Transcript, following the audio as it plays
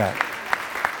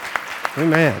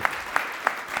Amen.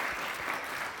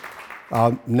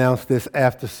 I'll announce this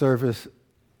after service.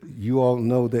 You all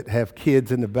know that have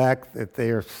kids in the back that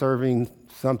they are serving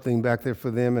something back there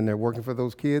for them and they're working for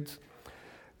those kids.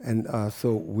 And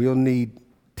so we'll need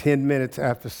 10 minutes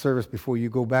after service before you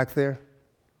go back there.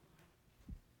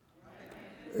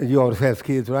 You always have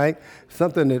kids, right?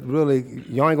 Something that really,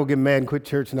 y'all ain't gonna get mad and quit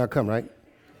church and not come, right?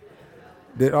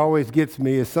 That always gets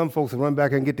me is some folks run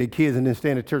back and get their kids and then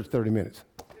stay in the church 30 minutes.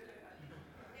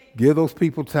 Give those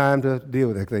people time to deal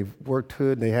with it. They've worked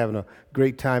good and they're having a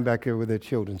great time back here with their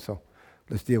children, so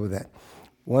let's deal with that.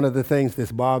 One of the things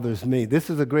that bothers me, this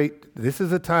is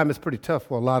a time that's pretty tough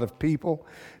for a lot of people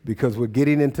because we're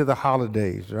getting into the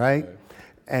holidays, right?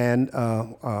 And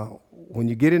when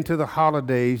you get into the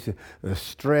holidays, the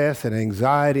stress and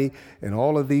anxiety and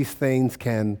all of these things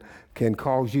can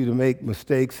cause you to make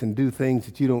mistakes and do things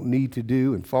that you don't need to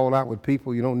do and fall out with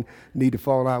people you don't need to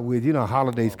fall out with. You know,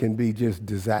 holidays can be just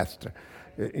disaster.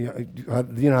 You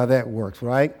know how that works,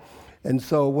 right? And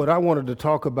so what I wanted to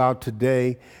talk about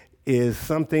today is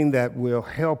something that will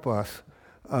help us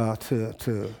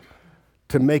to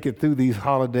make it through these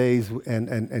holidays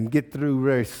and get through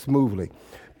very smoothly.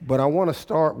 But I want to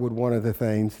start with one of the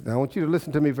things, and I want you to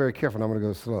listen to me very carefully. I'm going to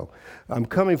go slow. I'm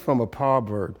coming from a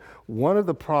proverb. One of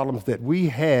the problems that we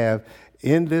have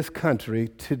in this country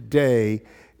today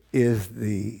is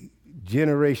the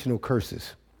generational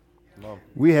curses. No.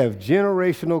 We have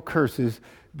generational curses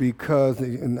because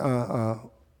the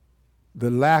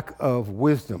lack of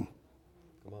wisdom.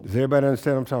 Does everybody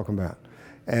understand what I'm talking about?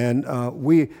 And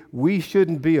we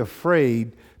shouldn't be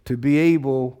afraid to be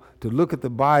able to look at the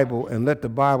Bible and let the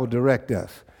Bible direct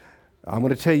us. I'm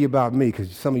going to tell you about me because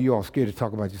some of you are scared to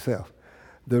talk about yourself.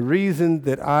 The reason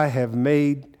that I had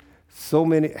made so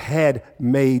many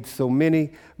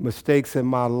mistakes in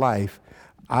my life,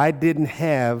 I didn't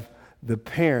have the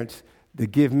parents to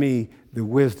give me the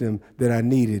wisdom that I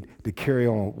needed to carry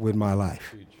on with my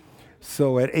life.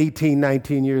 So at 18,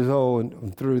 19 years old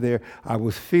and through there, I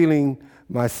was feeling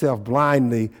myself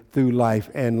blindly through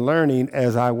life and learning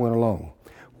as I went along.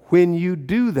 When you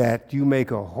do that, you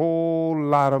make a whole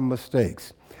lot of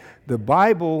mistakes. The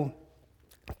Bible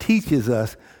teaches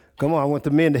us, come on, I want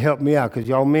the men to help me out, because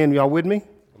y'all men, y'all with me?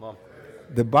 Come on.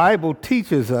 The Bible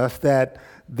teaches us that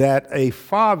a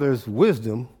father's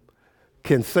wisdom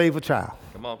can save a child.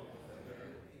 Come on.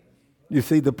 You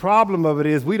see, the problem of it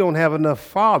is we don't have enough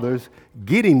fathers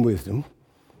getting wisdom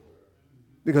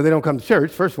because they don't come to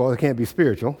church. First of all, they can't be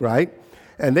spiritual, right?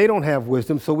 And they don't have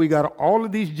wisdom, so we got all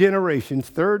of these generations,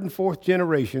 third and fourth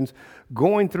generations,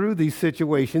 going through these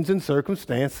situations and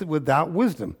circumstances without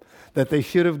wisdom that they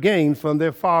should have gained from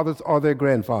their fathers or their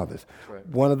grandfathers. Right.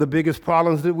 One of the biggest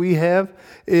problems that we have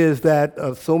is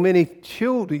that so many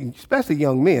children, especially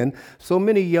young men, so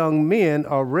many young men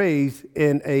are raised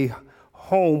in a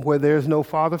home where there's no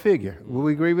father figure. Will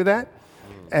we agree with that?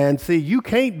 And see, you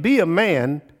can't be a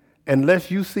man unless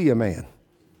you see a man.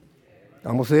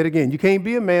 I'm going to say it again. You can't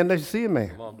be a man unless you see a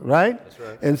man, right? That's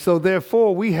right. And so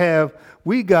therefore we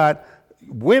got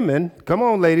women, come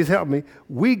on ladies, help me.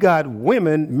 We got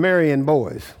women marrying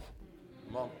boys.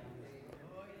 Come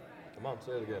on,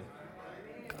 say it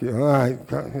again. All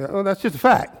right, well, that's just a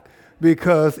fact.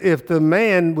 Because if the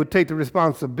man would take the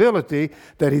responsibility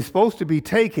that he's supposed to be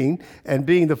taking and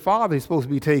being the father he's supposed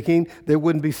to be taking, there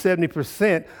wouldn't be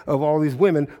 70% of all these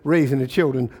women raising the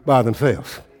children by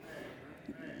themselves.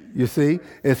 You see,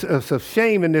 it's a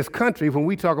shame in this country when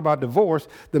we talk about divorce,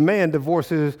 the man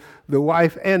divorces the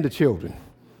wife and the children.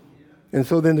 And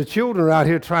so then the children are out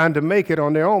here trying to make it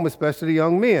on their own, especially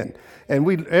young men.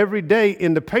 And every day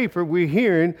in the paper, we're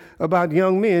hearing about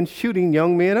young men shooting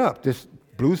young men up. Just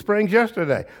Blue Springs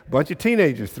yesterday, a bunch of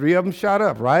teenagers, 3 of them shot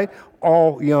up, right?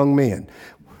 All young men.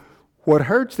 What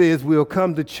hurts is we'll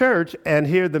come to church and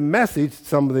hear the message,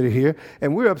 some of it here,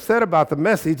 and we're upset about the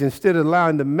message instead of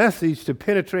allowing the message to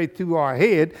penetrate through our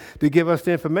head to give us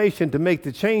the information to make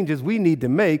the changes we need to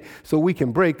make so we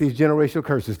can break these generational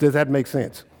curses. Does that make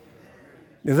sense?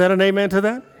 Is that an amen to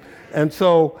that? And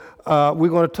so we're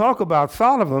going to talk about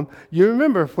Solomon. You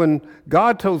remember when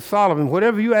God told Solomon,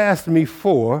 whatever you ask me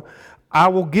for, I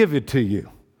will give it to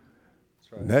you.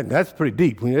 Right. That's pretty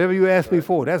deep. Whenever you ask me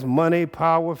for, that's money,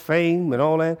 power, fame, and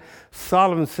all that.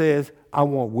 Solomon says, I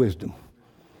want wisdom.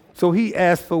 So he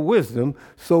asked for wisdom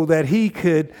so that he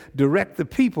could direct the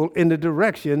people in the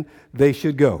direction they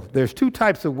should go. There's 2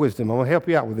 types of wisdom. I'm going to help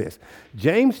you out with this.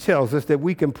 James tells us that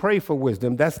we can pray for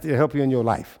wisdom. That's to help you in your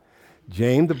life.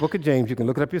 James, the book of James, you can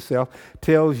look it up yourself,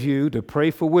 tells you to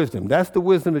pray for wisdom. That's the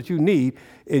wisdom that you need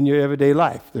in your everyday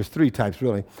life. There's 3 types,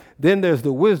 really. Then there's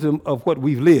the wisdom of what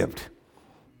we've lived.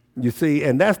 You see,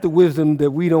 and that's the wisdom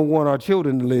that we don't want our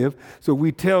children to live. So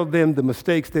we tell them the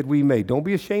mistakes that we made. Don't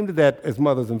be ashamed of that as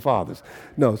mothers and fathers.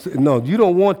 No, you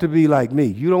don't want to be like me.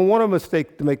 You don't want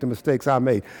to make the mistakes I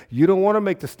made. You don't want to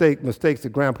make the mistakes that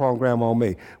grandpa and grandma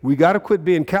made. We got to quit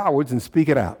being cowards and speak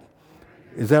it out.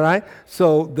 Is that right?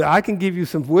 So I can give you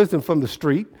some wisdom from the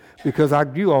street because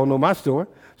you all know my story.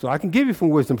 So I can give you some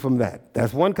wisdom from that.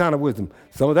 That's one kind of wisdom.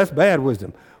 Some of that's bad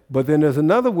wisdom. But then there's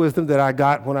another wisdom that I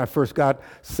got when I first got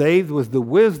saved was the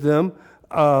wisdom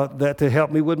that to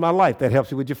help me with my life. That helps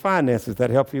you with your finances. That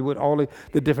helps you with all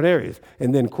the different areas.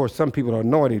 And then, of course, some people are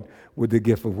anointed with the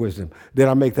gift of wisdom. Did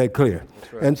I make that clear?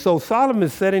 Right. And so Solomon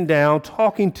is sitting down,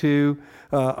 talking to,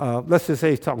 let's just say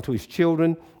he's talking to his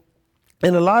children.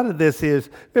 And a lot of this is,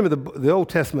 remember the Old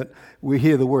Testament, we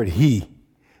hear the word he.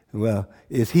 Well,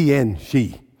 it's he and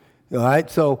she. All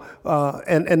right, so,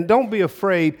 and don't be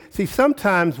afraid. See,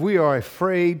 sometimes we are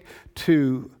afraid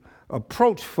to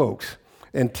approach folks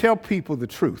and tell people the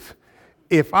truth.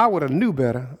 If I would have knew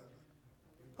better,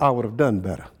 I would have done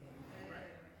better.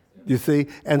 You see,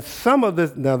 and some of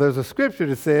this, now there's a scripture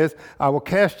that says, I will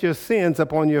cast your sins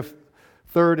upon your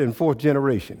third and fourth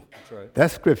generation. That's right.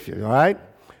 That's scripture, all right?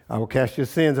 I will cast your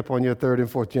sins upon your third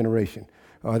and fourth generation.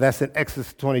 That's in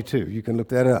Exodus 22. You can look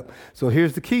that up. So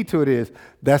here's the key to it is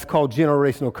that's called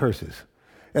generational curses.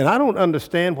 And I don't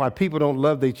understand why people don't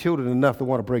love their children enough to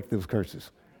want to break those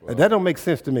curses. Wow. That don't make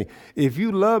sense to me. If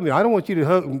you love me, I don't want you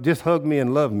to just hug me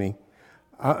and love me.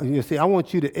 You see, I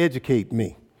want you to educate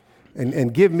me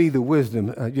and give me the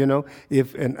wisdom.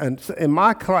 If in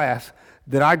my class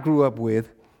that I grew up with,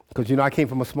 because, I came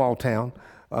from a small town,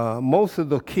 most of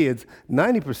the kids,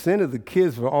 90% of the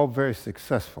kids were all very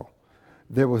successful.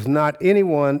 There was not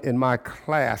anyone in my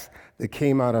class that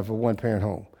came out of a one-parent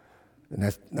home. And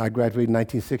I graduated in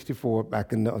 1964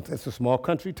 it's a small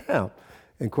country town.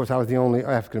 And of course, I was the only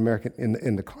African-American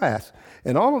in the class.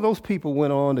 And all of those people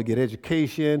went on to get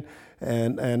education,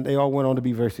 and they all went on to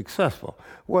be very successful.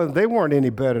 Well, they weren't any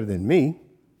better than me.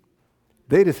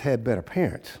 They just had better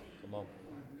parents.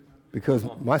 Because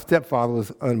my stepfather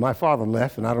was, my father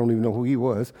left, and I don't even know who he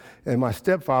was, and my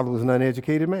stepfather was an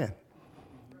uneducated man.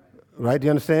 Right, do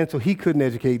you understand? So he couldn't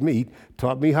educate me. He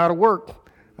taught me how to work.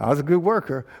 I was a good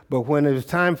worker, but when it was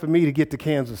time for me to get to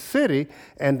Kansas City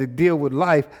and to deal with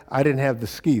life, I didn't have the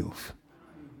skills.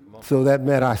 So that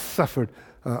meant I suffered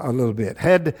a little bit.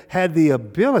 Had the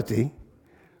ability,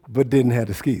 but didn't have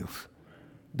the skills.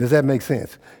 Does that make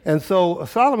sense? And so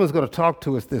Solomon's going to talk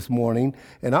to us this morning,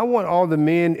 and I want all the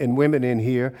men and women in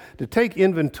here to take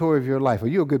inventory of your life. Are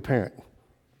you a good parent?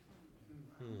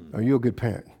 Are you a good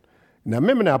parent? Now,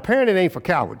 remember parenting ain't for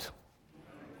cowards.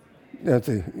 The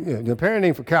parenting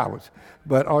ain't for cowards.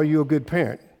 But are you a good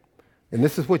parent? And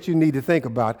this is what you need to think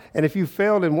about. And if you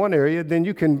failed in one area, then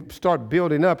you can start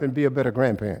building up and be a better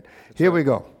grandparent. Here we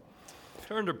go.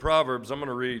 Turn to Proverbs. I'm going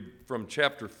to read from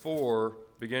chapter 4,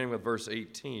 beginning with verse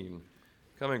 18,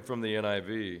 coming from the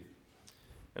NIV.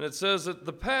 And it says that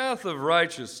the path of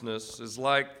righteousness is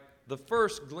like the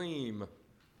first gleam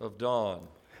of dawn,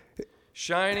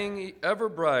 shining ever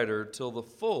brighter till the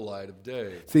full light of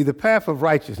day. See, the path of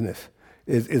righteousness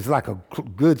is like a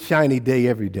good, shiny day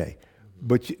every day.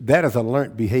 But that is a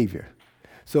learned behavior.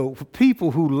 So for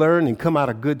people who learn and come out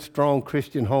of good, strong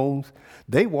Christian homes,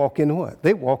 they walk in what?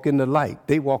 They walk in the light.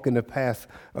 They walk in the path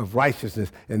of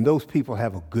righteousness. And those people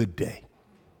have a good day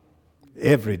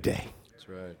every day. That's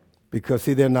right. Because,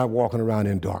 see, they're not walking around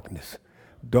in darkness.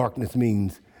 Darkness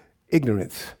means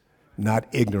ignorance, not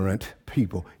ignorant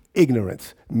people.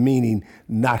 Ignorance, meaning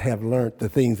not have learned the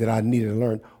things that I needed to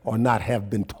learn or not have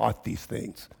been taught these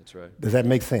things. That's right. Does that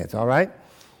make sense? All right?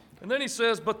 And then he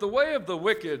says, but the way of the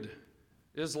wicked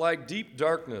is like deep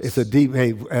darkness. It's a deep,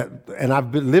 and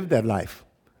I've lived that life.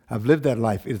 I've lived that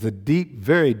life. It's a deep,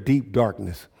 very deep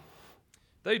darkness.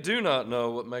 They do not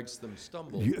know what makes them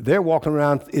stumble. They're walking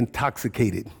around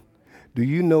intoxicated. Do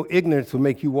you know ignorance will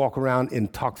make you walk around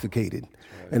intoxicated?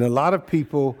 And a lot of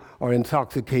people are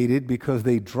intoxicated because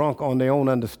they drunk on their own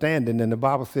understanding. And the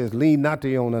Bible says, lean not to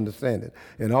your own understanding.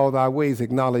 In all thy ways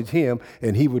acknowledge him,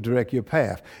 and he will direct your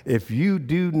path. If you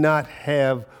do not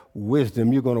have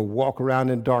wisdom, you're going to walk around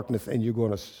in darkness and you're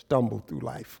going to stumble through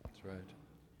life. That's right.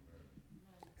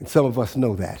 And some of us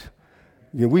know that.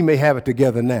 We may have it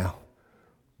together now,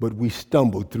 but we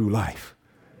stumbled through life.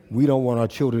 We don't want our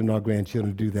children and our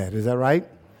grandchildren to do that. Is that right?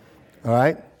 All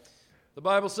right? The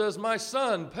Bible says, my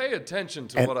son, pay attention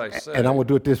to what I say. And I'm going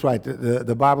to do it this right.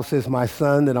 The Bible says, my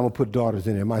son, then I'm going to put daughters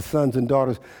in there. My sons and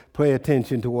daughters, pay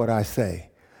attention to what I say.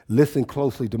 Listen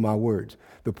closely to my words.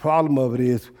 The problem of it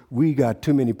is we got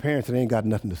too many parents that ain't got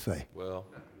nothing to say. Well.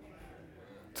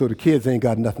 So the kids ain't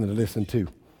got nothing to listen to.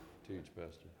 Teach,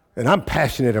 Pastor. And I'm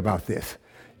passionate about this.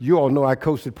 You all know I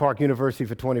coached at Park University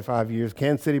for 25 years,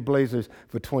 Kansas City Blazers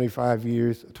for 25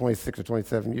 years, 26 or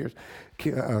 27 years,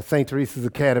 St. Teresa's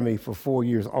Academy for 4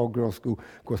 years, all-girls school.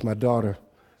 Of course, my daughter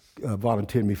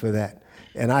volunteered me for that.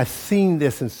 And I've seen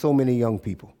this in so many young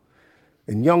people.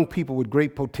 And young people with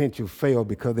great potential fail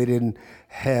because they didn't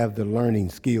have the learning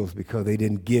skills, because they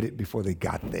didn't get it before they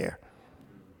got there.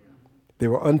 They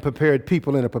were unprepared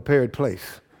people in a prepared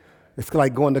place. It's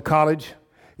like going to college.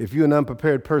 If you're an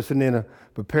unprepared person in a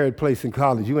prepared place in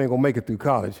college, you ain't going to make it through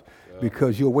college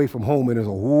because you're away from home and there's a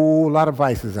whole lot of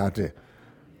vices out there.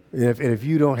 And if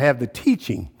you don't have the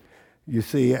teaching, you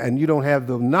see, and you don't have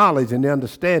the knowledge and the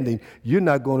understanding, you're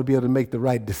not going to be able to make the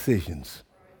right decisions.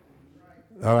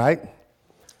 All right?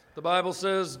 The Bible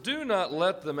says, do not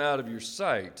let them out of your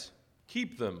sight.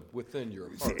 Keep them within your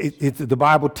heart. The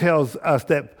Bible tells us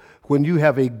that when you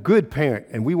have a good parent,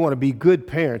 and we want to be good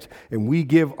parents, and we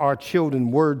give our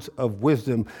children words of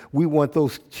wisdom, we want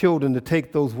those children to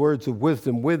take those words of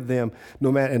wisdom with them,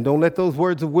 no matter, and don't let those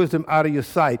words of wisdom out of your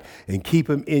sight, and keep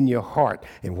them in your heart.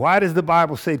 And why does the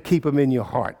Bible say keep them in your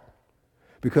heart?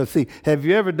 Because, see, have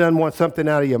you ever done something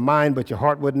out of your mind, but your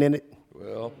heart wasn't in it?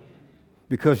 Well,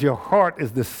 because your heart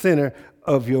is the center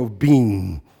of your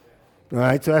being. All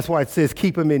right, so that's why it says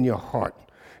keep them in your heart.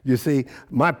 You see,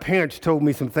 my parents told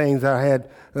me some things I had,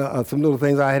 some little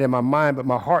things I had in my mind, but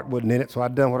my heart wasn't in it, so I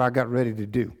done what I got ready to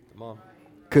do.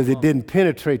 Because it didn't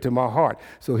penetrate to my heart.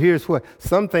 So here's what,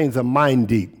 some things are mind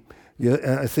deep.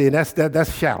 See, and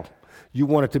that's shallow. You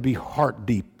want it to be heart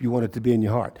deep. You want it to be in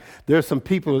your heart. There's some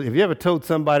people, have you ever told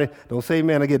somebody, don't say,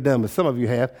 man, I get done, but some of you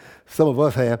have, some of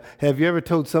us have. Have you ever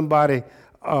told somebody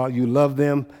you love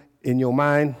them in your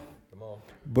mind,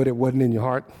 but it wasn't in your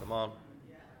heart? Come on.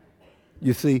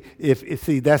 You see,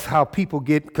 that's how people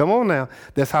get, come on now,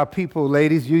 that's how people,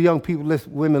 ladies, you young people,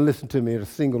 women, listen to me, that are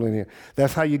single in here.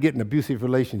 That's how you get in abusive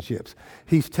relationships.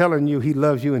 He's telling you he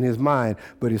loves you in his mind,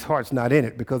 but his heart's not in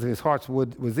it, because if his heart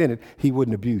was in it, he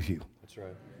wouldn't abuse you. That's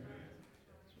right.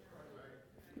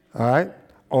 All right?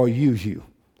 Or use you,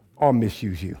 or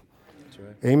misuse you. That's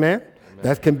right. Amen?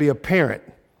 That can be a parent.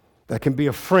 That can be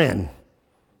a friend.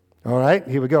 All right?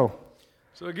 Here we go.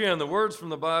 So again, the words from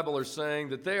the Bible are saying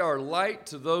that they are light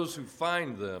to those who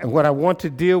find them. And what I want to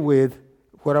deal with,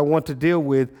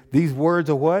 these words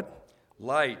are what?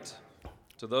 Light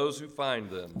to those who find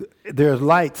them. There's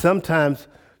light. Sometimes,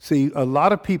 see, a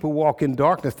lot of people walk in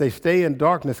darkness. They stay in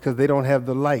darkness because they don't have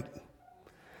the light.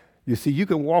 You see, you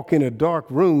can walk in a dark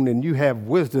room and you have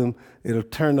wisdom. It'll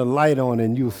turn the light on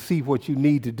and you'll see what you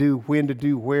need to do, when to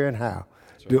do, where, and how.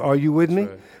 Right. Are you with me?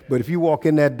 Right. But if you walk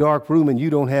in that dark room and you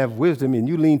don't have wisdom and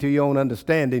you lean to your own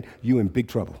understanding, you're in big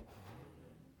trouble.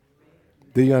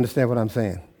 Do you understand what I'm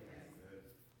saying?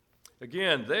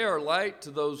 Again, they are light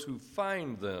to those who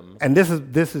find them. And this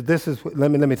is. Let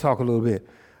me talk a little bit.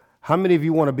 How many of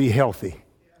you want to be healthy?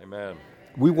 Amen.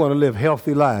 We want to live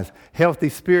healthy lives, healthy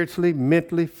spiritually,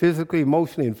 mentally, physically,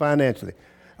 emotionally, and financially.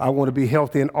 I want to be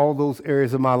healthy in all those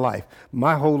areas of my life.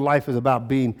 My whole life is about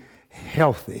being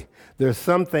healthy. There's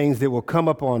some things that will come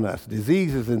up on us,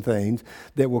 diseases and things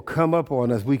that will come up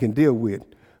on us we can deal with,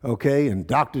 okay, and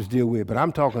doctors deal with, but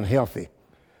I'm talking healthy.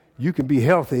 You can be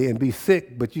healthy and be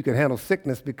sick, but you can handle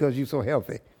sickness because you're so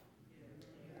healthy.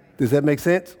 Does that make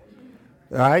sense?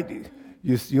 All right?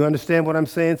 You understand what I'm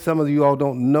saying? Some of you all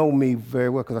don't know me very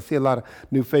well because I see a lot of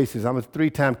new faces. I'm a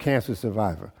 3-time cancer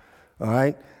survivor, all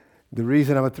right? The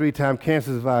reason I'm a 3-time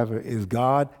cancer survivor is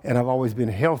God, and I've always been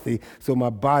healthy so my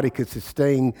body could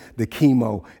sustain the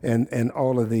chemo and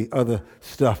all of the other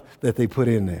stuff that they put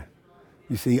in there.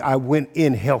 You see, I went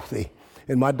in healthy.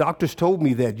 And my doctors told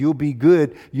me that you'll be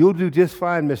good. You'll do just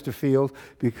fine, Mr. Fields,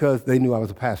 because they knew I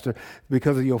was a pastor,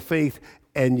 because of your faith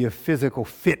and your physical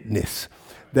fitness.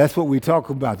 That's what we talk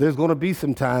about. There's going to be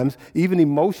some times, even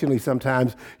emotionally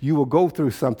sometimes, you will go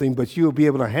through something, but you'll be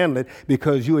able to handle it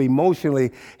because you're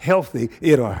emotionally healthy.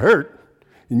 It'll hurt,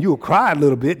 and you'll cry a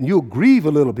little bit, and you'll grieve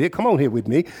a little bit. Come on here with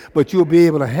me. But you'll be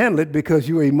able to handle it because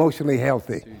you're emotionally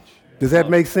healthy. Does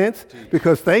that make sense?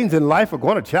 Because things in life are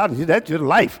going to challenge you. That's your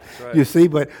life, right. You see.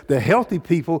 But the healthy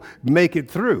people make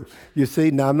it through. You see.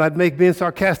 Now, I'm not being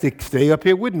sarcastic. Stay up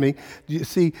here with me. You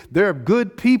see, there are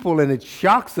good people, and it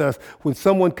shocks us when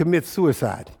someone commits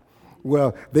suicide.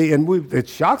 Well, it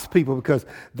shocks people because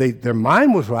their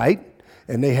mind was right,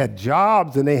 and they had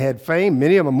jobs, and they had fame.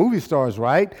 Many of them are movie stars,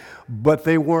 right? But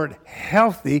they weren't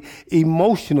healthy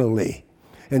emotionally.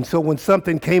 And so when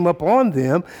something came up on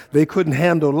them, they couldn't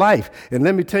handle life. And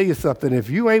let me tell you something. If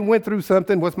you ain't went through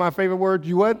something, what's my favorite word?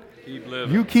 You what? Keep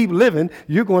living. You keep living.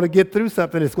 You're going to get through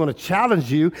something that's going to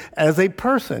challenge you as a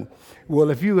person. Well,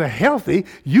 if you are healthy,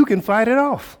 you can fight it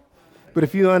off. But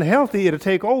if you're unhealthy, it'll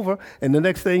take over, and the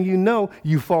next thing you know,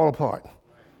 you fall apart.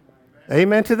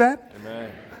 Amen to that?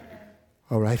 Amen.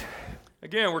 All right.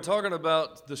 Again, we're talking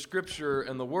about the scripture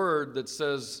and the word that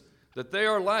says that they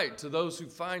are light to those who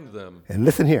find them, And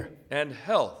listen here. and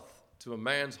health to a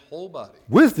man's whole body.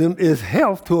 Wisdom is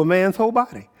health to a man's whole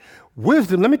body.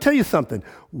 Wisdom, let me tell you something.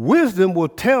 Wisdom will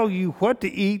tell you what to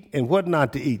eat and what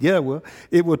not to eat. Yeah, well,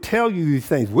 it will tell you these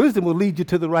things. Wisdom will lead you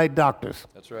to the right doctors.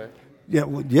 That's right. Yeah,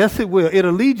 well, yes, it will.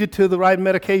 It'll lead you to the right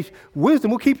medication.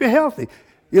 Wisdom will keep you healthy.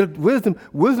 Wisdom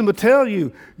will tell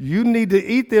you you need to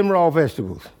eat them raw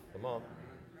vegetables. Come on.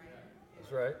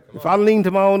 That's right. Come If on. I lean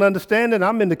to my own understanding,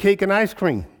 I'm into cake and ice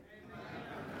cream,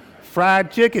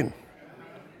 fried chicken,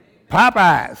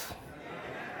 Popeyes,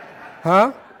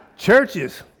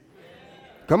 churches.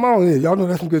 Come on in. Y'all know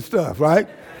that's some good stuff, right?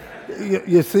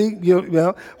 You see,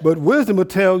 but wisdom will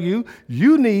tell you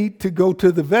you need to go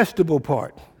to the vegetable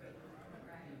part.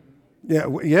 Yeah,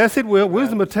 yes, it will.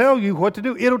 Wisdom will tell you what to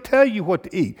do. It'll tell you what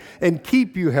to eat and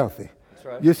keep you healthy. That's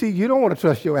right. You see, you don't want to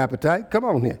trust your appetite. Come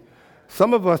on here.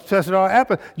 Some of us trusted our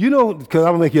appetite. You know, because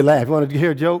I'm going to make you laugh. You want to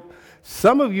hear a joke?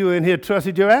 Some of you in here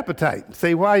trusted your appetite.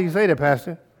 Say, why you say that,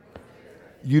 Pastor?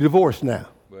 You divorced now.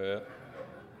 Well,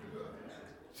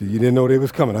 See, you didn't know they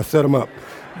was coming. I set them up.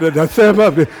 I set them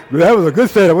up. That was a good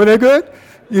setup. Wasn't that good?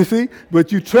 You see?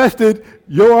 But you trusted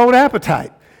your own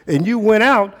appetite. And you went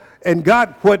out and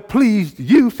got what pleased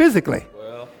you physically.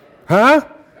 well,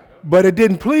 But it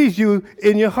didn't please you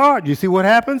in your heart. You see what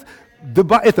happens?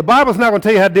 If the Bible's not going to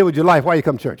tell you how to deal with your life, why you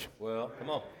come to church? well, come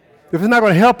on. If it's not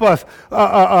going to help us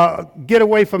get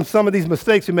away from some of these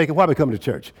mistakes we're making, why we come to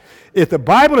church? If the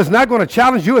Bible is not going to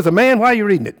challenge you as a man, why are you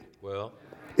reading it? Well,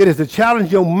 It is to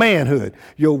challenge your manhood,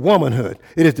 your womanhood.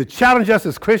 It is to challenge us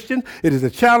as Christians. It is to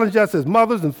challenge us as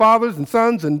mothers and fathers and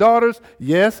sons and daughters.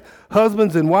 Yes,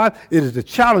 husbands and wives. It is to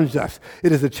challenge us.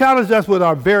 It is to challenge us with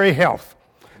our very health.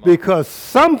 Because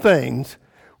some things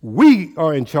we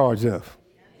are in charge of.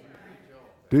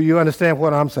 Do you understand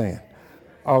what I'm saying?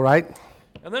 All right?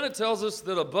 and then it tells us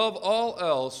that above all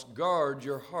else, guard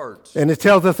your heart. And it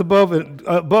tells us above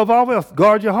all else,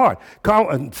 guard your heart.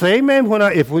 Say amen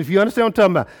if you understand what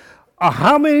I'm talking about.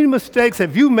 How many mistakes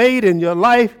have you made in your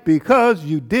life because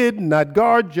you did not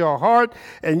guard your heart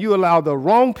and you allowed the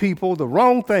wrong people, the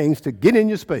wrong things to get in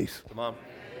your space? Come on.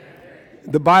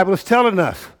 The Bible is telling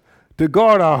us to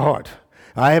guard our heart.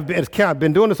 I've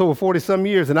been doing this over 40-some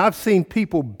years, and I've seen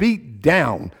people beat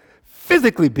down,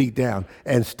 physically beat down,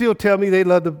 and still tell me they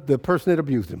love the person that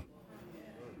abused them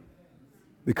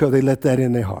because they let that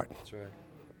in their heart. That's right.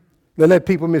 They let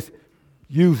people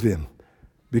misuse them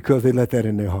because they let that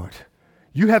in their heart.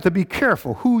 You have to be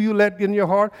careful who you let in your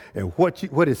heart and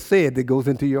what is said that goes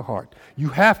into your heart. You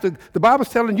have to. The Bible's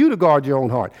telling you to guard your own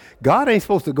heart. God ain't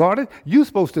supposed to guard it. You're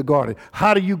supposed to guard it.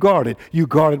 How do you guard it? You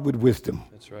guard it with wisdom.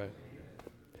 That's right.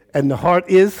 And the heart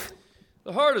is?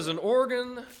 The heart is an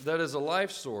organ that is a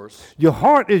life source. Your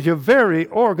heart is your very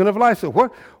organ of life. So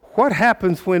what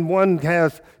happens when one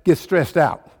gets stressed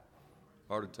out?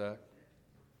 Heart attack.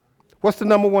 What's the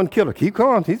number one killer? Keep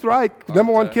calm. He's right. Heart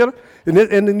Number one attack. killer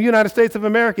in the United States of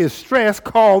America is stress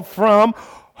called from,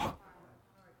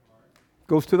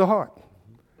 goes to the heart.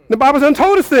 The Bible done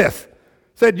told us this.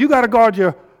 Said you got to guard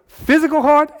your physical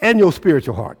heart and your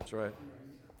spiritual heart. That's right.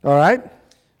 All right?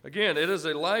 Again, it is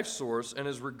a life source and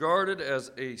is regarded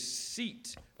as a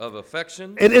seat of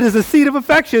affection. It is a seat of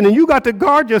affection, and you got to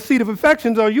guard your seat of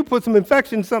affections, or you put some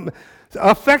infection.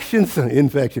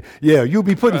 Yeah, you'll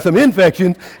be putting some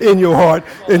infections in your heart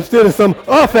instead of some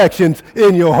affections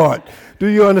in your heart. Do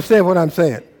you understand what I'm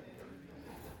saying?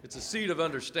 It's a seat of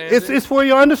understanding. It's where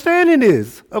your understanding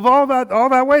is of all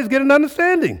that ways. Get an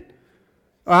understanding.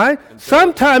 All right?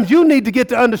 Sometimes you need to get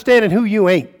to understanding who you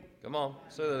ain't. Come on,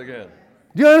 say that again.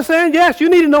 Do you understand? Yes, you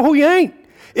need to know who you ain't.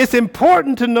 It's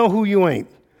important to know who you ain't.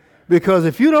 Because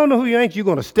if you don't know who you ain't, you're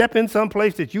going to step in some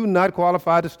place that you're not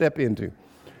qualified to step into.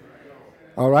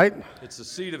 All right? It's a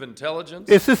seat of intelligence.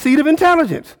 It's the seat of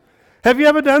intelligence. Have you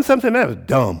ever done something that was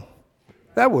dumb?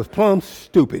 That was plumb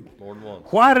stupid. More than once.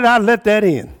 Why did I let that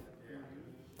in?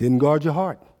 Didn't guard your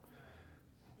heart.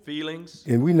 Feelings,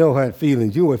 And we know how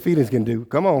feelings, you know what feelings can do.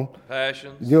 Come on.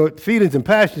 passions, You know, feelings and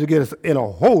passions will get us in a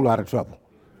whole lot of trouble.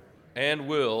 and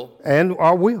will. And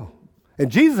our will.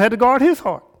 And Jesus had to guard his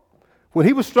heart. When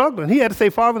he was struggling, he had to say,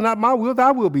 Father, not my will,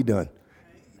 thy will be done.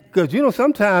 Because, you know,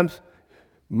 sometimes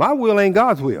my will ain't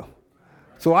God's will.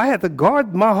 So I had to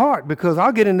guard my heart because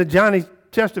I'll get into Johnny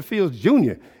Chesterfield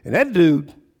Jr. And that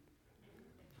dude,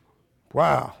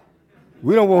 wow,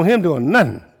 we don't want him doing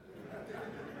nothing.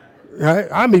 Right?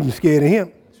 I'm even scared of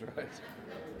him.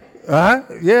 That's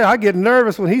right. Yeah, I get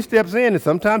nervous when he steps in, and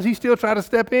sometimes he still try to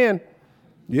step in.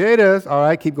 Yeah, it does. All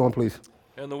right, keep going, please.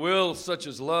 And the will such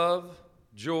as love,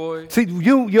 joy. See,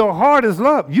 your heart is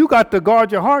love. You got to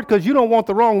guard your heart because you don't want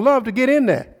the wrong love to get in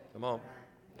there. Come on.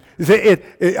 You see,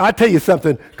 I tell you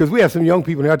something, because we have some young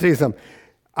people here. I'll tell you something.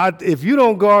 If you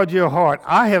don't guard your heart,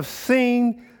 I have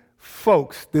seen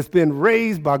folks that's been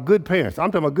raised by good parents.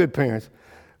 I'm talking about good parents.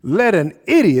 Let an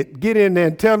idiot get in there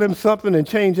and tell them something and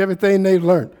change everything they've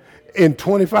learned in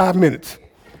 25 minutes.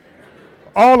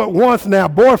 All at once now,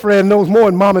 boyfriend knows more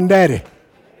than mom and daddy.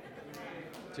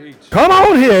 Teach. Come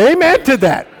on here, amen to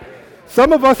that.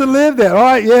 Some of us have lived that. All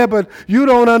right, yeah, but you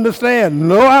don't understand.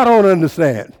 No, I don't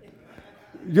understand.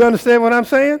 You understand what I'm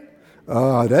saying?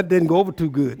 That didn't go over too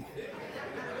good.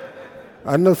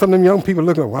 I know some of them young people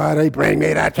looking, why they bring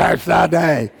me to church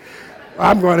today?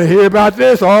 I'm going to hear about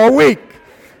this all week.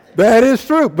 That is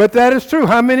true, but that is true.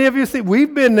 How many of you see?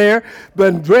 We've been there,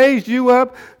 but raised you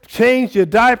up, changed your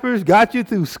diapers, got you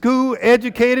through school,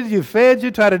 educated you, fed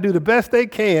you, try to do the best they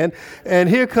can, and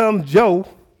here comes Joe,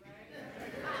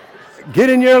 get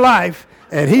in your life,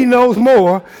 and he knows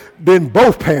more than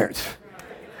both parents.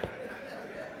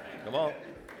 Come on.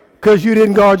 Because you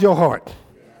didn't guard your heart.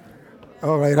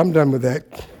 All right, I'm done with that.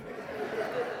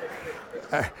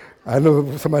 I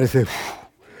know somebody said,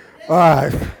 all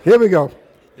right, here we go.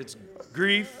 It's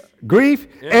grief. Grief,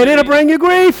 and it'll bring you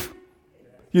grief.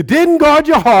 You didn't guard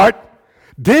your heart,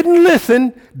 didn't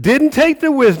listen, didn't take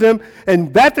the wisdom,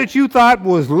 and that you thought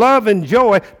was love and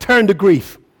joy turned to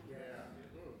grief.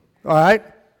 All right?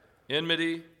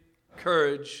 Enmity,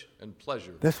 courage, and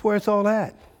pleasure. That's where it's all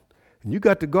at. And you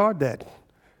got to guard that.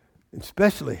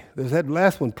 Especially, there's that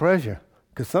last one, pleasure.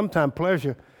 Because sometimes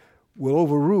pleasure will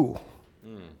overrule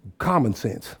common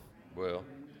sense. Well.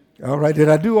 All right, did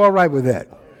I do all right with that?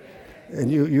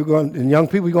 And you're going, and young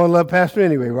people, you're going to love Pastor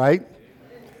anyway, right?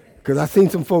 Because I've seen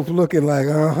some folks looking like,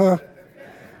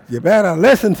 you better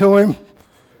listen to him.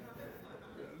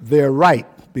 They're right,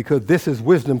 because this is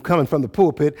wisdom coming from the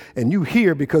pulpit, and you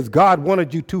hear because God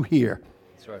wanted you to hear.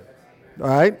 That's right. All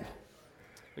right?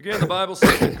 Again, the Bible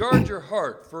says to guard your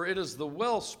heart, for it is the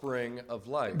wellspring of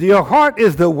life. Your heart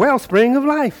is the wellspring of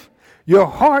life. Your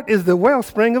heart is the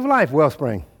wellspring of life,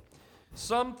 wellspring.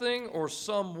 Something or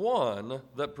someone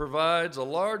that provides a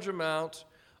large amount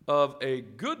of a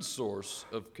good source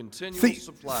of continual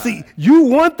supply. See, you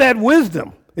want that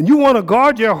wisdom, and you want to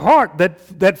guard your heart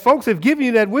that folks have given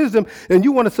you that wisdom, and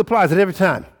you want to supply it every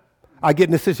time. I get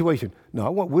in this situation. No, I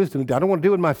want wisdom. I don't want to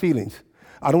deal with my feelings.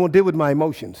 I don't want to deal with my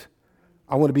emotions.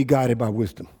 I want to be guided by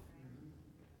wisdom.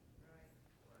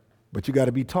 But you got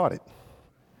to be taught it.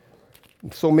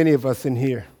 And so many of us in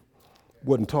here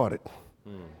wasn't taught it.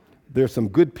 There's some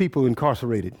good people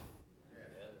incarcerated.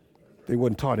 They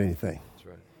wasn't taught anything. That's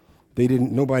right.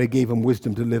 Nobody gave them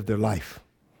wisdom to live their life.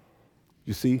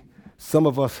 You see, some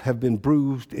of us have been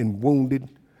bruised and wounded,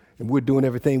 and we're doing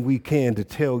everything we can to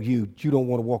tell you don't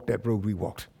want to walk that road we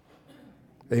walked.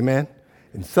 Amen?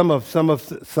 And some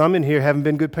in here haven't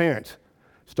been good parents.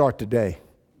 Start today.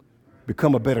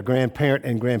 Become a better grandparent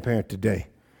and grandparent today.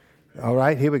 All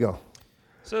right, here we go.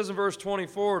 It says in verse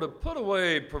 24 to put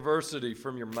away perversity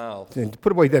from your mouth. And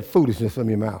put away that foolishness from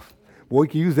your mouth. Boy, we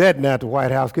can use that now at the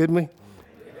White House, couldn't we?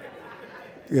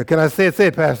 Yeah, can I say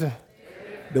it, Pastor?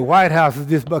 The White House has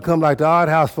just become like the odd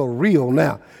house for real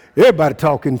now. Everybody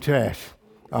talking trash.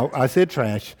 I said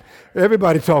trash.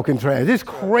 Everybody talking trash. It's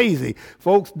crazy.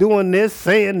 Folks doing this,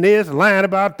 saying this, lying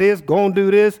about this, going to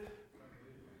do this.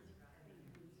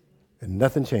 And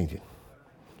nothing changing.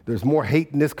 There's more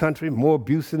hate in this country, more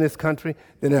abuse in this country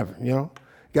than ever, you know.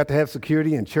 Got to have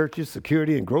security in churches,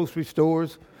 security in grocery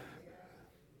stores.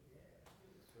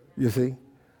 You see?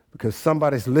 Because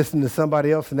somebody's listening to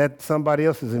somebody else, and that somebody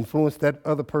else has influenced that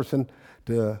other person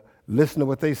to listen to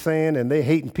what they're saying, and they're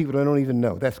hating people they don't even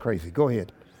know. That's crazy. Go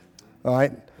ahead. All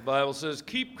right? The Bible says,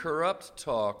 keep corrupt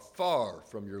talk far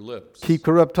from your lips. Keep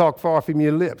corrupt talk far from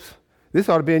your lips. This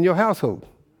ought to be in your household.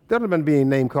 There ought to be any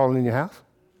name calling in your house.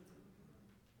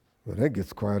 Well, that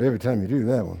gets quiet every time you do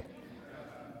that one.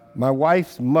 My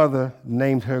wife's mother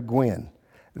named her Gwen.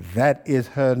 That is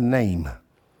her name.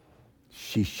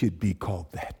 She should be called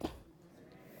that.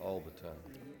 All the time.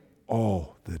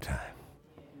 All the time.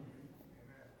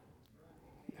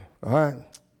 All right.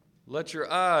 Let your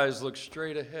eyes look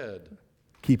straight ahead.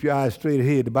 Keep your eyes straight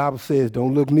ahead. The Bible says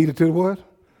don't look neither to the what?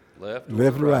 Left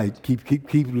or right.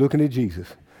 Keep looking at Jesus.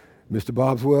 Mr.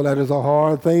 Bobswell, that is a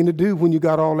hard thing to do when you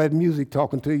got all that music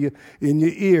talking to you in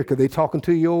your ear, because they talking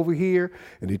to you over here,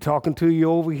 and they talking to you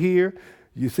over here.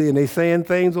 You see, and they saying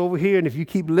things over here, and if you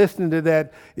keep listening to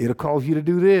that, it'll cause you to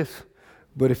do this.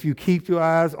 But if you keep your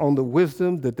eyes on the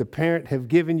wisdom that the parent have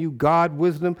given you, God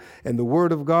wisdom and the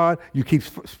word of God, you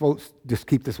just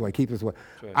keep this way, keep this way.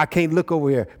 Right. I can't look over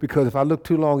here because if I look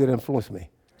too long, it influences me.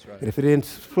 Right. And if it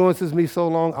influences me so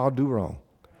long, I'll do wrong.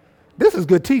 This is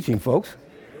good teaching, folks.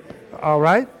 All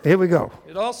right, here we go.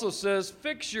 It also says,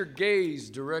 fix your gaze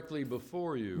directly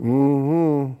before you.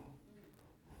 Mm-hmm.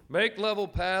 Make level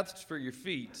paths for your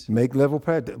feet. Make level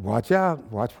path. Watch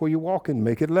out. Watch where you're walking.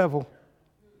 Make it level.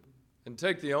 And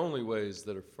take the only ways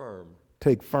that are firm.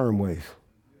 Take firm ways.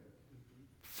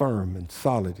 Firm and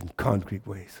solid and concrete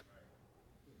ways.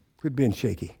 Quit being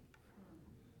shaky.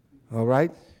 All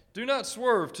right? Do not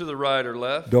swerve to the right or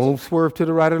left. Don't swerve to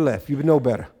the right or left. You know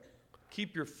better.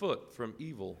 Keep your foot from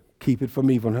evil. Keep it from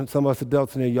evil. Some of us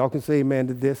adults in here, y'all can say amen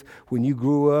to this. When you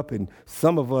grew up and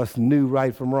some of us knew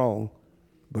right from wrong,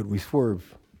 but we swerved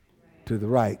to the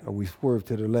right or we swerved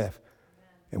to the left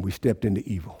and we stepped into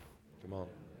evil. Come on.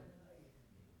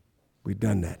 We've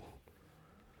done that.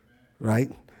 Right?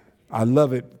 I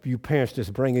love it, you parents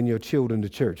just bringing your children to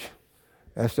church.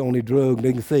 That's the only drug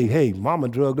they can say, hey, mama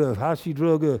drugged us. How she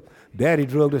drugged us? Daddy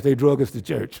drugged us. They drug us to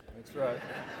church. That's right.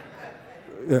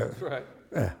 Yeah. That's right.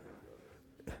 Yeah.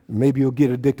 Maybe you'll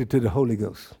get addicted to the Holy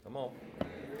Ghost. Come on.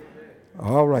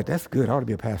 All right, that's good. I ought to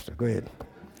be a pastor. Go ahead.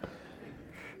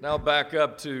 Now back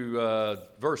up to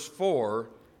verse 4,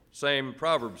 same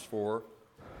Proverbs 4.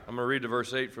 I'm going to read to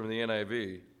verse 8 from the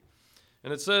NIV.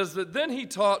 And it says that then he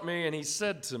taught me and he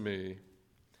said to me,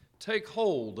 take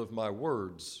hold of my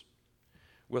words.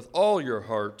 With all your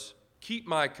heart, keep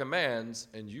my commands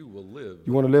and you will live.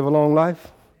 You want to live a long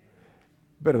life?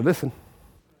 Better listen.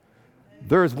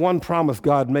 There's one promise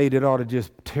God made that ought to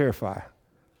just terrify.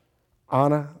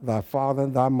 Honor thy father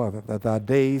and thy mother, that thy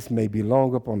days may be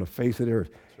long upon the face of the earth.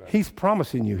 Right. He's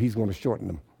promising you he's going to shorten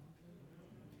them.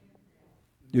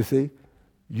 You see?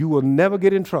 You will never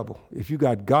get in trouble if you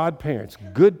got God parents,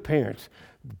 good parents,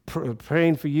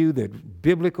 praying for you, that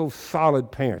biblical,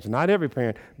 solid parents. Not every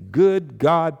parent, good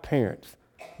God parents.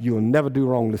 You will never do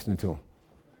wrong listening to them.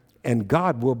 And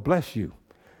God will bless you.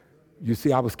 You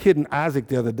see, I was kidding Isaac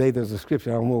the other day. There's a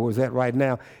scripture, I don't know where it's at right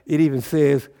now. It even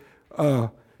says,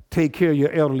 take care of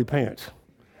your elderly parents.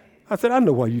 I said, I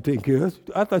know why you take care of us.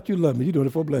 I thought you loved me. You're doing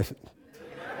it for a blessing.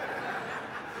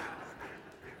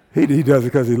 He does it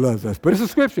because he loves us. But it's a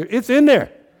scripture. It's in there.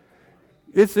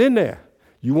 It's in there.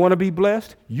 You want to be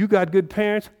blessed? You got good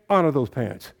parents? Honor those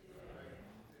parents.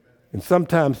 And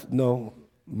sometimes, no,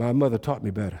 my mother taught me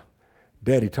better.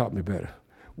 Daddy taught me better.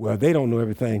 Well, they don't know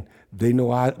everything. They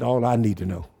know all I need to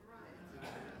know.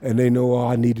 And they know all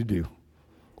I need to do.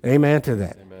 Amen to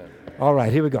that. Amen. All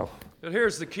right, here we go. But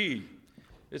here's the key.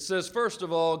 It says, first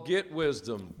of all, get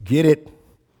wisdom. Get it.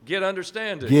 Get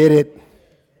understanding. Get it.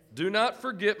 Do not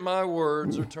forget my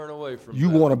words or turn away from You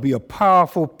them. want to be a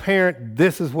powerful parent,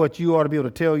 this is what you ought to be able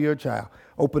to tell your child.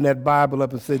 Open that Bible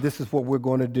up and say, this is what we're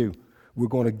going to do. We're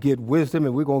going to get wisdom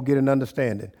and we're going to get an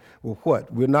understanding. Well,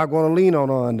 what? We're not going to lean on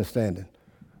our understanding.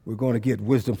 We're going to get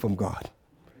wisdom from God.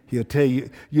 He'll tell you,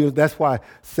 that's why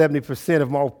 70%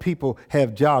 of all people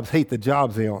have jobs, hate the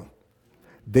jobs they're on.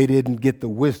 They didn't get the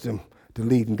wisdom to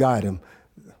lead and guide them.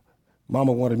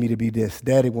 Mama wanted me to be this.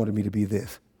 Daddy wanted me to be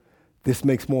this. This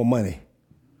makes more money.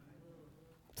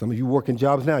 Some of you working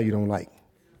jobs now you don't like.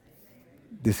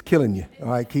 This killing you. All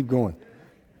right, keep going.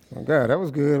 Oh, God, that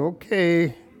was good.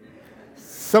 Okay.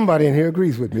 Somebody in here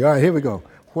agrees with me. All right, here we go.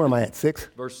 Where am I at? 6?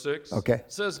 Verse 6. Okay.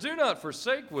 It says, do not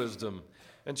forsake wisdom,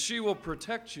 and she will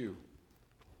protect you.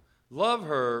 Love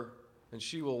her, and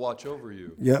she will watch over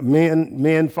you. Yeah,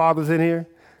 men, fathers in here,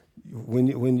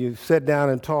 when you sit down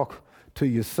and talk to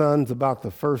your sons about the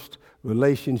first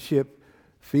relationship,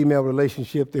 female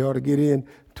relationship they ought to get in,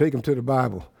 take them to the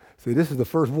Bible. Say, this is the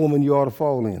first woman you ought to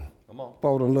fall in. Come on.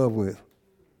 Fall in love with.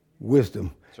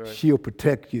 Wisdom. That's right. She'll She'll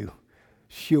protect you.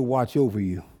 She'll watch over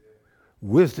you.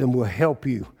 Wisdom will help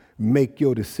you make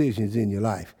your decisions in your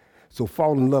life. So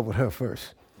fall in love with her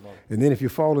first. And then if you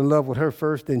fall in love with her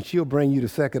first, then she'll bring you the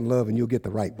second love and you'll get the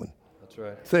right one. That's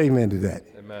right. Say amen to that.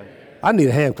 Amen. I need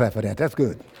a hand clap for that. That's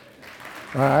good.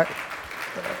 All right.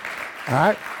 All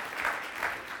right.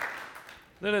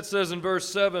 Then it says in verse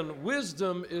 7,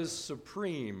 wisdom is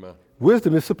supreme.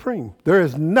 Wisdom is supreme. There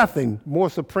is nothing more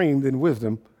supreme than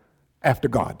wisdom after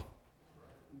God.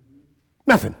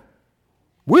 Nothing.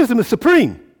 Wisdom is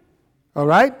supreme. All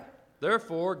right?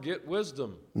 Therefore, get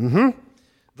wisdom. Mm-hmm.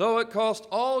 Though it cost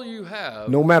all you have,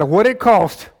 No matter what it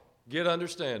costs, get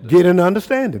understanding. get an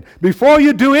understanding. Before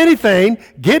you do anything,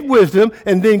 get wisdom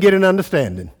and then get an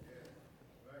understanding.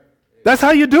 That's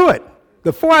how you do it.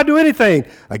 Before I do anything,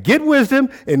 I get wisdom,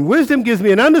 and wisdom gives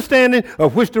me an understanding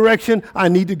of which direction I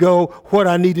need to go, what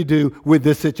I need to do with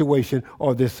this situation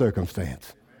or this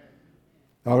circumstance.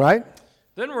 All right?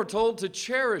 Then we're told to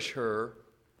cherish her,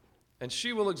 and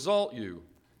she will exalt you.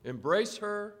 Embrace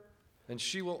her, and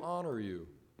she will honor you.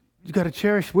 You got to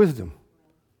cherish wisdom,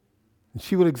 and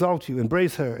she will exalt you.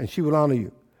 Embrace her, and she will honor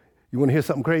you. You want to hear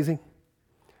something crazy?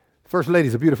 First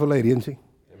lady's a beautiful lady, isn't she?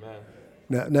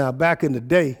 Amen. Now, back in the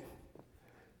day,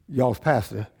 y'all's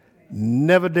pastor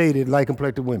never dated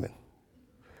light-complected women.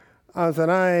 I said,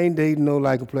 I ain't dating no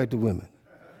light-complected women.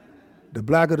 The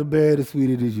blacker the berry, the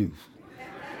sweeter the juice.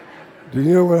 Do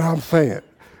you know what I'm saying?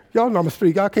 Y'all know I'm a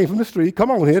street. I came from the street.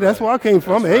 Come on here. That's where I came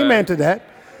from. That's Amen right. to that.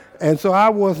 And so I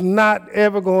was not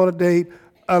ever going to date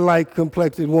a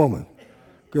light-complected woman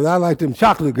because I like them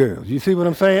chocolate girls. You see what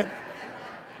I'm saying?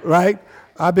 Right?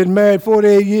 I've been married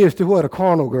 48 years to what? A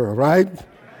carnal girl, right?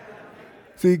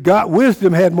 See, God,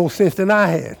 wisdom had more sense than I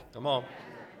had. Come on.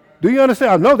 Do you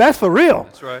understand? No, that's for real.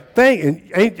 That's right.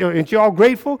 Ain't y'all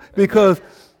grateful? Because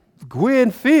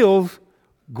Gwen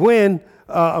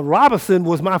Robinson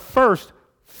was my first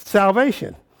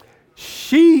salvation.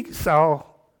 She saw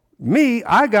me,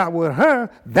 I got with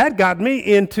her, that got me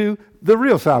into the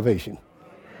real salvation.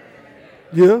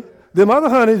 Yeah. Them other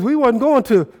honeys, we wasn't going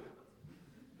to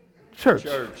church.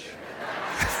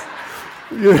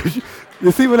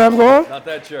 You see what I'm going? Not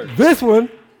that church. This one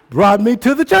brought me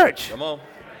to the church, Come on.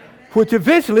 which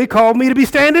eventually called me to be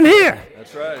standing here.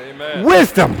 That's right. Amen.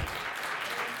 Wisdom.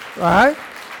 All right?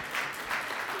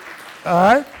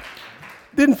 All right?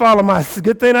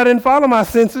 Good thing I didn't follow my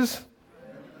senses.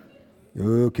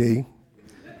 Okay.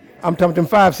 I'm talking them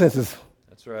 5 senses.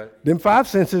 That's right. Them 5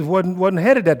 senses wasn't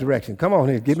headed that direction. Come on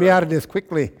here. Get me out of this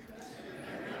quickly.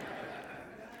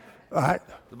 All right.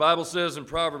 The Bible says in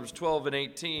Proverbs 12 and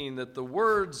 18 that the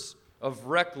words of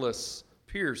reckless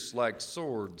pierce like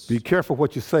swords. Be careful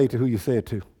what you say to who you say it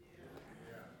to.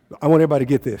 I want everybody to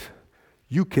get this.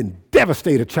 You can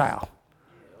devastate a child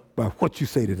by what you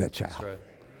say to that child. That's right.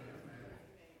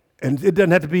 And it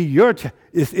doesn't have to be your child.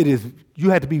 You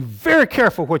have to be very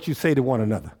careful what you say to one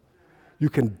another. You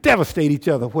can devastate each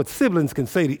other, what siblings can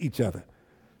say to each other.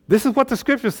 This is what the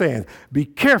scripture's saying. Be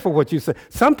careful what you say.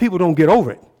 Some people don't get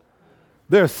over it.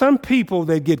 There are some people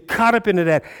that get caught up into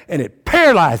that, and it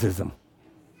paralyzes them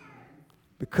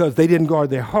because they didn't guard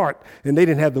their heart, and they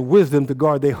didn't have the wisdom to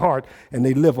guard their heart, and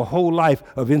they live a whole life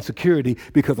of insecurity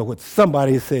because of what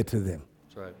somebody has said to them.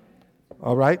 That's right.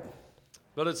 All right?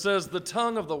 But it says the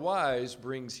tongue of the wise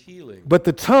brings healing. But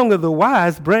the tongue of the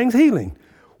wise brings healing.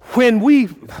 I'm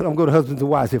going to go to husbands and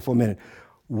wives here for a minute.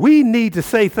 We need to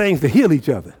say things to heal each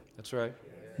other, That's right.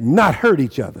 not hurt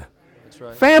each other. That's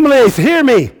right. Families, hear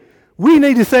me. We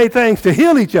need to say things to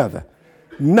heal each other,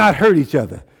 not hurt each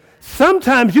other.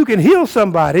 Sometimes you can heal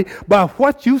somebody by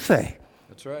what you say.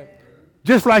 That's right.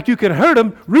 Just like you can hurt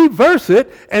them, reverse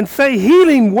it and say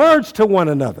healing words to one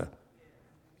another.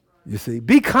 You see,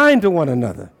 be kind to one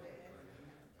another.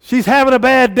 She's having a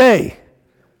bad day.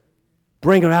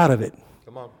 Bring her out of it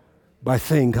Come on. by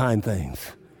saying kind things.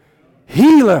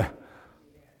 Heal her.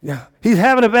 Yeah, he's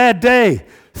having a bad day.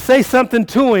 Say something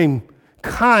to him,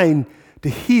 kind to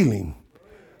heal him.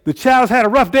 The child's had a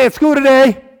rough day at school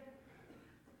today.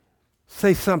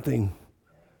 Say something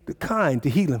kind to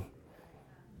heal him.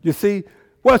 You see,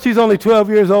 well, she's only 12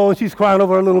 years old and she's crying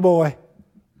over her little boy.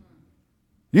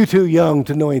 You too young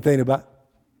to know anything about.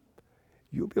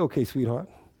 You'll be okay, sweetheart.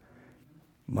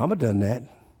 Mama done that.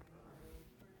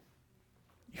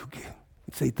 You can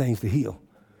say things to heal.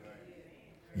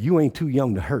 You ain't too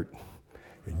young to hurt,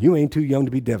 and you ain't too young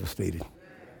to be devastated.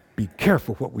 Be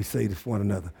careful what we say to one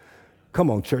another. Come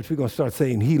on, church, we're going to start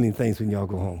saying healing things when y'all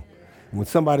go home. When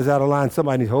somebody's out of line,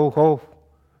 somebody needs,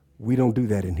 we don't do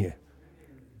that in here.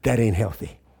 That ain't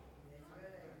healthy.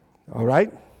 All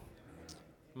right?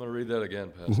 I'm going to read that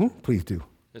again, Pastor. Please do.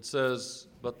 It says,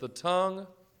 but the tongue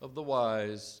of the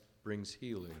wise brings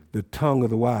healing. The tongue of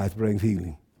the wise brings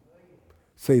healing.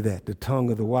 Say that. The tongue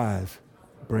of the wise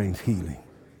brings healing.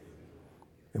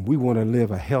 And we want to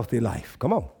live a healthy life.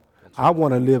 Come on. I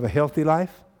want to live a healthy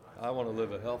life. I want to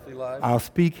live a healthy life. I'll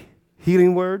speak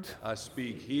healing words. I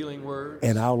speak healing words.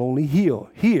 And I'll only hear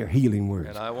healing words.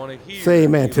 And I want to hear Say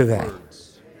amen to healing that.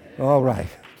 words. All right.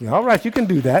 All right, you can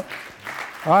do that.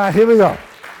 All right, here we go.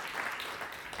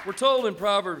 We're told in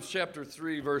Proverbs chapter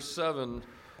 3, verse 7,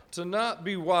 to not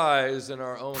be wise in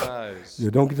our own eyes. Yeah,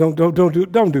 don't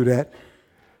do that.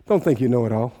 Don't think you know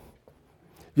it all.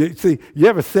 You see, you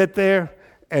ever sit there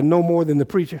and know more than the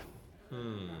preacher?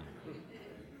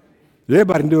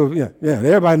 Everybody do it. Yeah.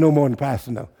 Everybody know more than the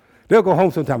pastor know. They'll go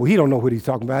home sometime. Well, he don't know what he's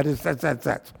talking about.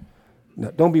 That's.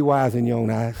 No, don't be wise in your own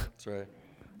eyes. That's right.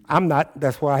 I'm not.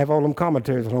 That's why I have all them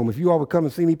commentaries at home. If you all would come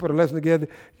and see me put a lesson together,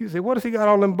 you say, what does he got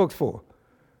all them books for?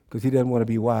 Because he doesn't want to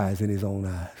be wise in his own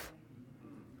eyes.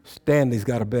 Stanley's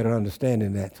got a better understanding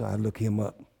of that, so I look him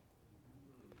up.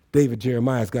 David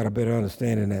Jeremiah's got a better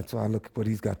understanding of that, so I look at what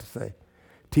he's got to say.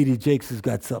 T.D. Jakes has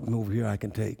got something over here I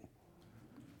can take.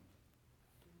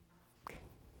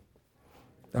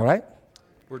 All right?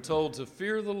 We're told to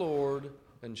fear the Lord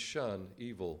and shun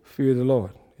evil. Fear the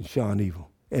Lord and shun evil.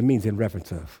 It means in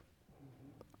reference of,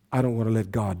 I don't want to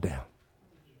let God down.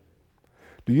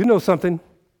 Do you know something?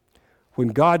 When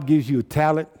God gives you a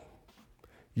talent,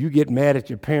 you get mad at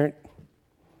your parent,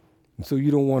 and so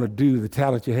you don't want to do the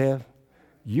talent you have.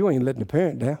 You ain't letting the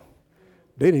parent down.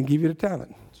 They didn't give you the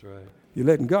talent. That's right. You're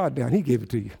letting God down. He gave it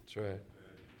to you. That's right.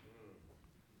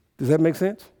 Does that make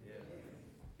sense?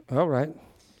 Yeah. All right.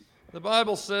 The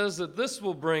Bible says that this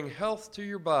will bring health to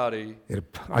your body.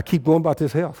 I keep going about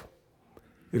this health.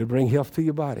 It'll bring health to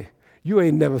your body. You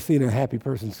ain't never seen a happy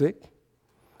person sick.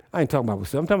 I ain't talking about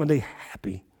myself. I'm talking about they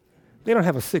happy. They don't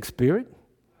have a sick spirit.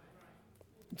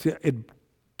 See, it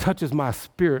touches my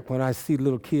spirit when I see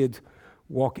little kids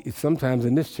walk, sometimes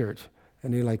in this church,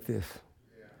 and they're like this.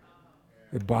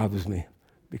 It bothers me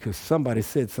because somebody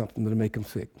said something to make them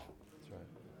sick. That's right.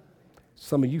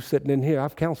 Some of you sitting in here,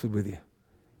 I've counseled with you.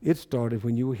 It started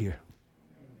when you were here.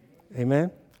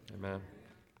 Amen? Amen.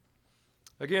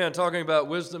 Again, talking about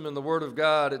wisdom in the Word of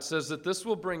God, it says that this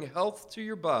will bring health to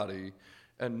your body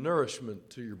and nourishment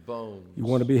to your bones. You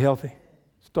want to be healthy?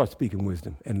 Start speaking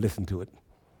wisdom and listen to it.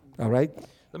 All right?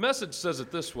 The Message says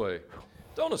it this way.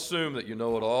 Don't assume that you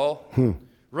know it all.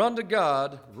 Run to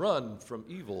God, run from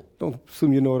evil. Don't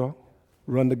assume you know it all.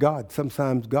 Run to God.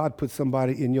 Sometimes God puts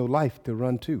somebody in your life to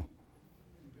run to.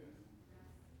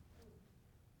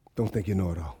 Don't think you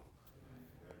know it all.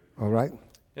 All right?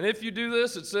 And if you do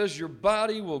this, it says your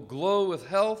body will glow with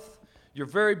health, your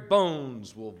very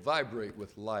bones will vibrate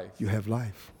with life. You have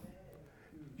life.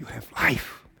 You have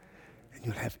life. And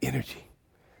you'll have energy.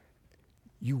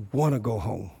 You want to go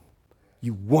home.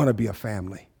 You want to be a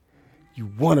family. You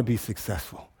want to be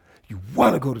successful. You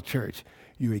want to go to church.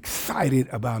 You're excited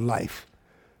about life.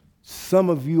 Some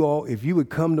of you all, if you would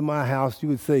come to my house, you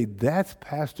would say, that's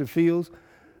Pastor Fields.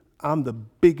 I'm the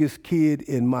biggest kid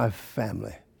in my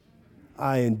family.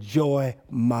 I enjoy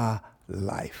my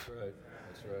life. That's right.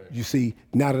 That's right. You see,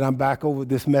 now that I'm back over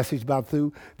this message about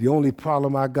through, the only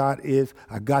problem I got is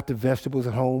I got the vegetables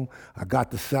at home. I got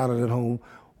the salad at home.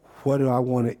 What do I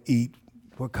want to eat?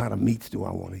 What kind of meats do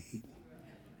I want to eat?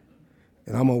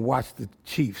 And I'm going to watch the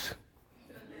Chiefs.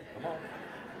 Come on.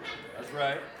 That's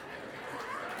right.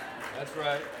 That's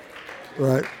right.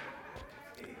 Right.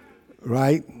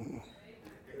 Right.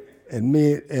 And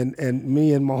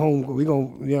me and my home, we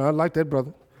gonna, I like that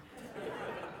brother.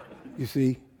 You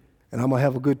see, and I'm gonna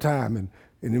have a good time. And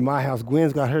in my house,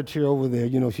 Gwen's got her chair over there.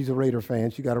 She's a Raider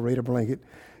fan. She got a Raider blanket,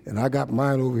 and I got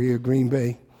mine over here, Green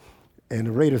Bay. And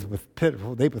the Raiders are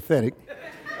pitiful. They pathetic.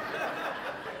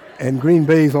 And Green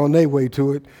Bay's on their way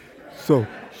to it. So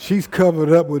she's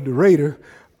covered up with the Raider.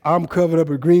 I'm covered up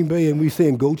with Green Bay, and we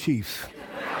saying, go Chiefs.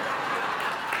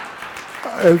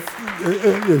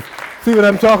 See what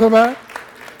I'm talking about?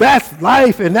 That's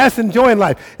life, and that's enjoying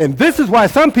life. And this is why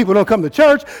some people don't come to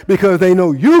church, because they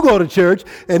know you go to church,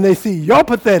 and they see your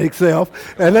pathetic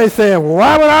self, and they say,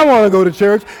 why would I want to go to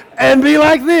church and be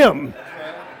like them?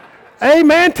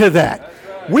 Amen to that.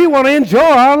 Right. We want to enjoy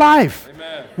our life.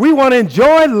 Amen. We want to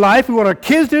enjoy life. We want our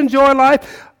kids to enjoy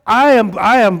life.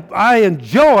 I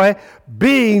enjoy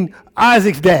being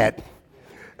Isaac's dad.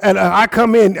 And I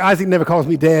come in, Isaac never calls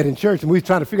me dad in church, and we was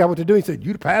trying to figure out what to do. He said,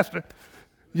 you the pastor,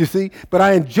 you see? But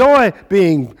I enjoy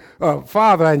being a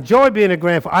father. I enjoy being a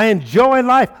grandfather. I enjoy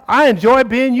life. I enjoy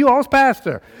being you all's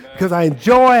pastor because I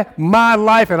enjoy my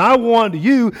life, and I want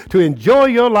you to enjoy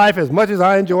your life as much as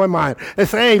I enjoy mine. Let's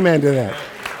say amen to that.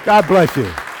 God bless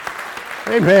you.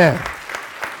 Amen.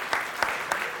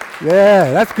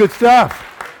 Yeah, that's good stuff.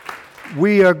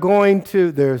 We are going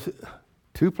to, there's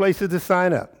 2 places to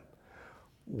sign up.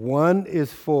 One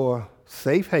is for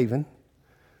Safe Haven.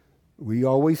 We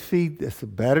always feed, it's a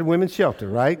battered women's shelter,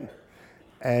 right?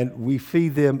 And we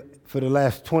feed them for the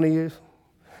last 20 years.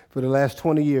 For the last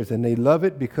 20 years. And they love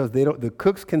it because the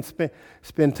cooks can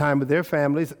spend time with their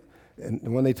families.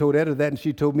 And when they told Etta that and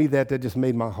she told me that just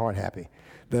made my heart happy.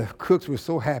 The cooks were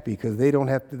so happy because they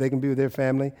can be with their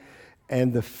family.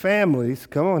 And the families,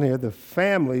 come on here, the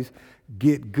families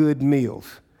get good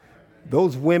meals.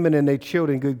 Those women and their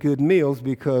children get good meals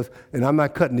because, and I'm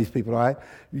not cutting these people, all right?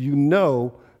 You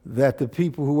know that the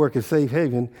people who work at Safe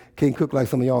Haven can't cook like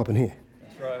some of y'all up in here.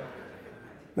 That's right.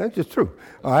 That's just true.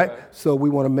 All right. So we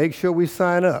want to make sure we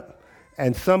sign up.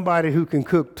 And somebody who can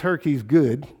cook turkeys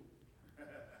good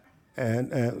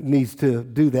and needs to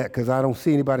do that, because I don't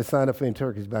see anybody sign up for any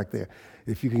turkeys back there.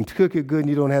 If you can cook it good and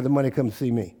you don't have the money, come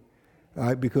see me. All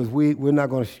right, because we're not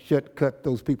going to cut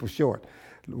those people short.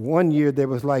 One year there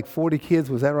was like 40 kids,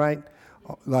 was that right?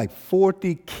 Like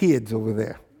 40 kids over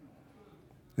there.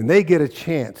 And they get a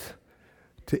chance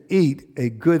to eat a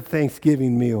good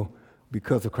Thanksgiving meal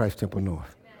because of Christ Temple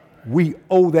North. We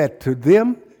owe that to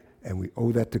them, and we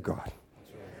owe that to God.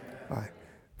 All right.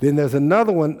 Then there's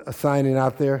another one signing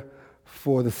out there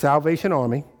for the Salvation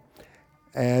Army,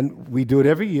 and we do it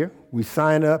every year. We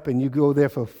sign up, and you go there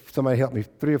for, somebody help me,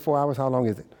 3 or 4 hours? How long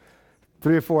is it?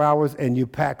 3 or 4 hours, and you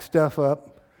pack stuff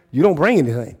up. You don't bring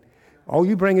anything. All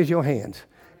you bring is your hands.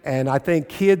 And I think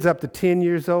kids up to 10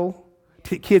 years old,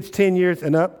 kids 10 years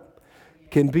and up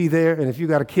can be there. And if you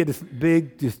got a kid that's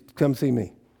big, just come see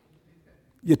me.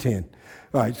 You're 10.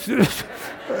 All right.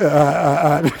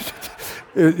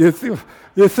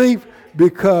 You see,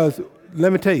 because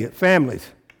let me tell you, families,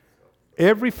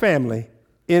 every family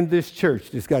in this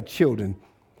church that's got children,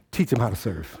 teach them how to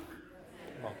serve.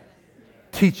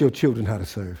 Teach your children how to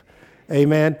serve.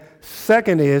 Amen.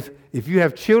 Second is, if you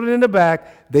have children in the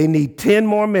back, they need 10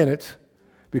 more minutes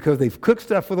because they've cooked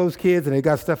stuff for those kids and they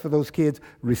got stuff for those kids.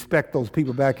 Respect those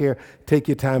people back here. Take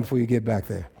your time before you get back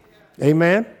there.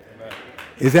 Amen? Amen.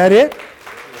 Is that it?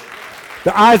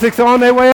 The Isaacs are on their way